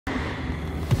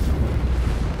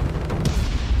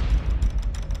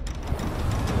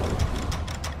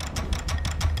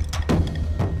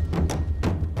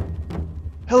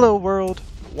Hello world,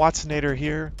 Watsonator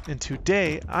here, and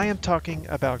today I am talking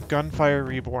about Gunfire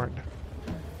Reborn.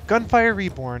 Gunfire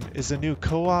Reborn is a new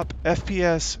co-op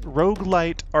FPS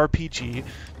roguelite RPG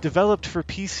developed for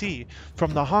PC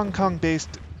from the Hong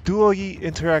Kong-based Duoyi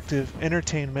Interactive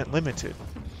Entertainment Limited.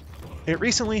 It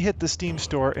recently hit the Steam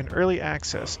store in early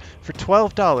access for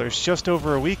 $12 just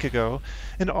over a week ago,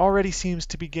 and already seems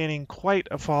to be gaining quite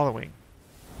a following.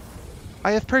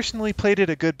 I have personally played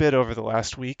it a good bit over the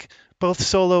last week, both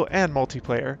solo and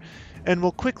multiplayer, and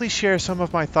will quickly share some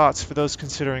of my thoughts for those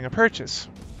considering a purchase.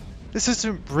 This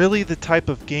isn't really the type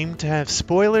of game to have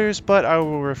spoilers, but I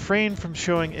will refrain from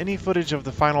showing any footage of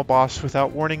the final boss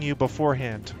without warning you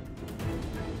beforehand.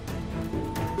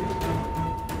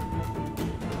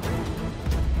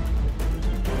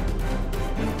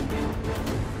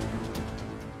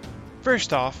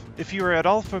 First off, if you are at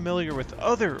all familiar with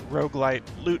other roguelite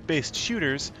loot-based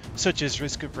shooters, such as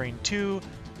Risk of Rain 2,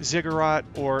 Ziggurat,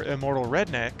 or Immortal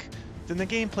Redneck, then the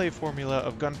gameplay formula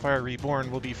of Gunfire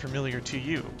Reborn will be familiar to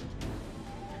you.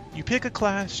 You pick a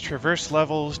class, traverse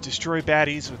levels, destroy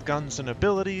baddies with guns and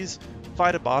abilities,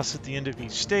 fight a boss at the end of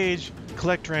each stage,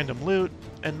 collect random loot,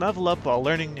 and level up while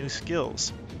learning new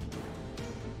skills.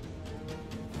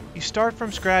 You start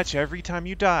from scratch every time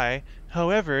you die.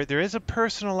 However, there is a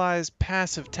personalized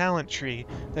passive talent tree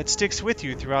that sticks with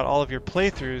you throughout all of your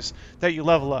playthroughs that you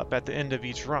level up at the end of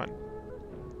each run.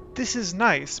 This is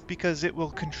nice because it will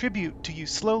contribute to you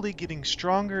slowly getting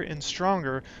stronger and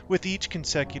stronger with each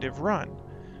consecutive run.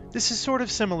 This is sort of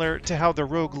similar to how the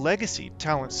Rogue Legacy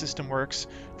talent system works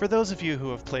for those of you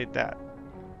who have played that.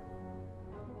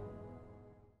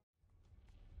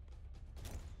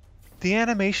 The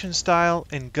animation style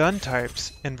and gun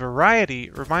types and variety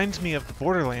reminds me of the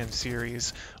Borderlands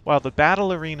series, while the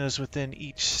battle arenas within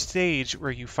each stage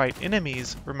where you fight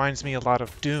enemies reminds me a lot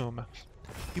of Doom.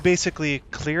 You basically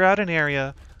clear out an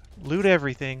area, loot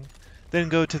everything, then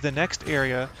go to the next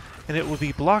area, and it will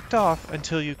be blocked off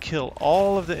until you kill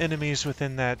all of the enemies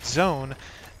within that zone,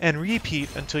 and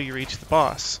repeat until you reach the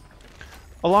boss.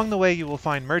 Along the way you will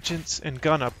find merchants and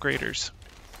gun upgraders.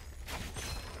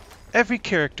 Every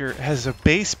character has a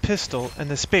base pistol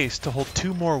and the space to hold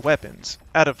 2 more weapons,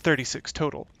 out of 36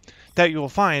 total, that you will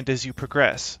find as you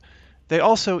progress. They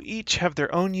also each have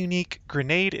their own unique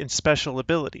grenade and special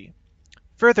ability.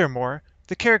 Furthermore,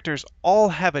 the characters all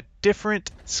have a different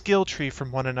skill tree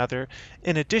from one another,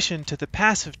 in addition to the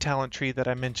passive talent tree that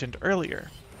I mentioned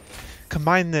earlier.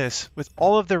 Combine this with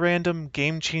all of the random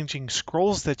game-changing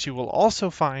scrolls that you will also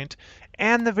find,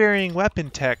 and the varying weapon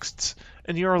texts,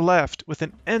 and you are left with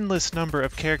an endless number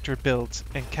of character builds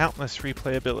and countless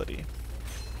replayability.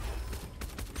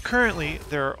 Currently,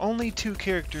 there are only 2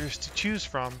 characters to choose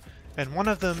from, and one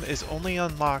of them is only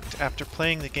unlocked after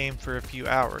playing the game for a few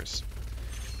hours.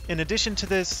 In addition to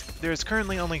this, there is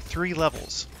currently only 3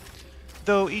 levels,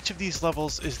 though each of these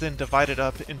levels is then divided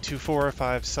up into 4 or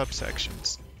 5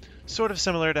 subsections, sort of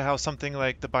similar to how something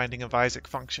like the Binding of Isaac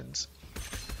functions.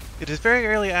 It is very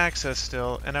early access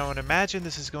still, and I would imagine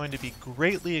this is going to be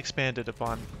greatly expanded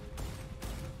upon.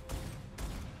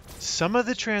 Some of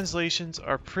the translations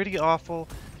are pretty awful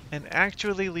and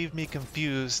actually leave me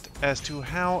confused as to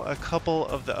how a couple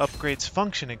of the upgrades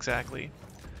function exactly.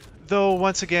 Though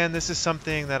once again, this is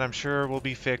something that I'm sure will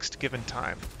be fixed given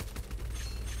time.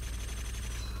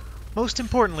 Most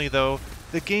importantly though,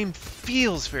 the game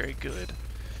feels very good.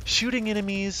 Shooting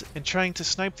enemies and trying to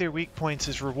snipe their weak points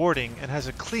is rewarding and has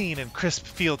a clean and crisp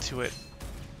feel to it.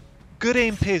 Good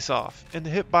aim pays off, and the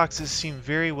hitboxes seem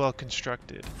very well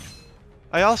constructed.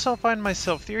 I also find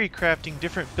myself theory crafting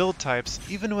different build types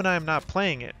even when I am not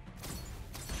playing it.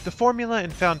 The formula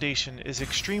and foundation is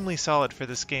extremely solid for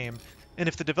this game, and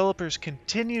if the developers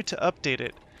continue to update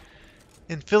it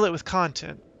and fill it with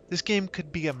content, this game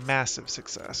could be a massive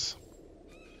success.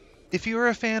 If you are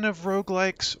a fan of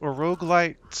roguelikes or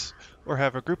roguelites, or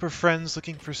have a group of friends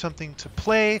looking for something to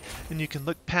play, and you can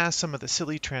look past some of the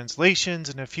silly translations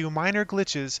and a few minor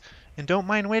glitches, and don't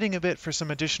mind waiting a bit for some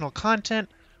additional content,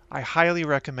 I highly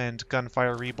recommend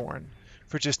Gunfire Reborn.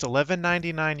 For just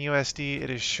 $11.99 USD, it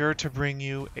is sure to bring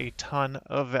you a ton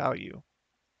of value.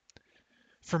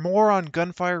 For more on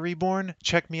Gunfire Reborn,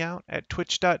 check me out at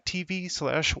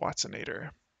twitch.tv/Watsonator.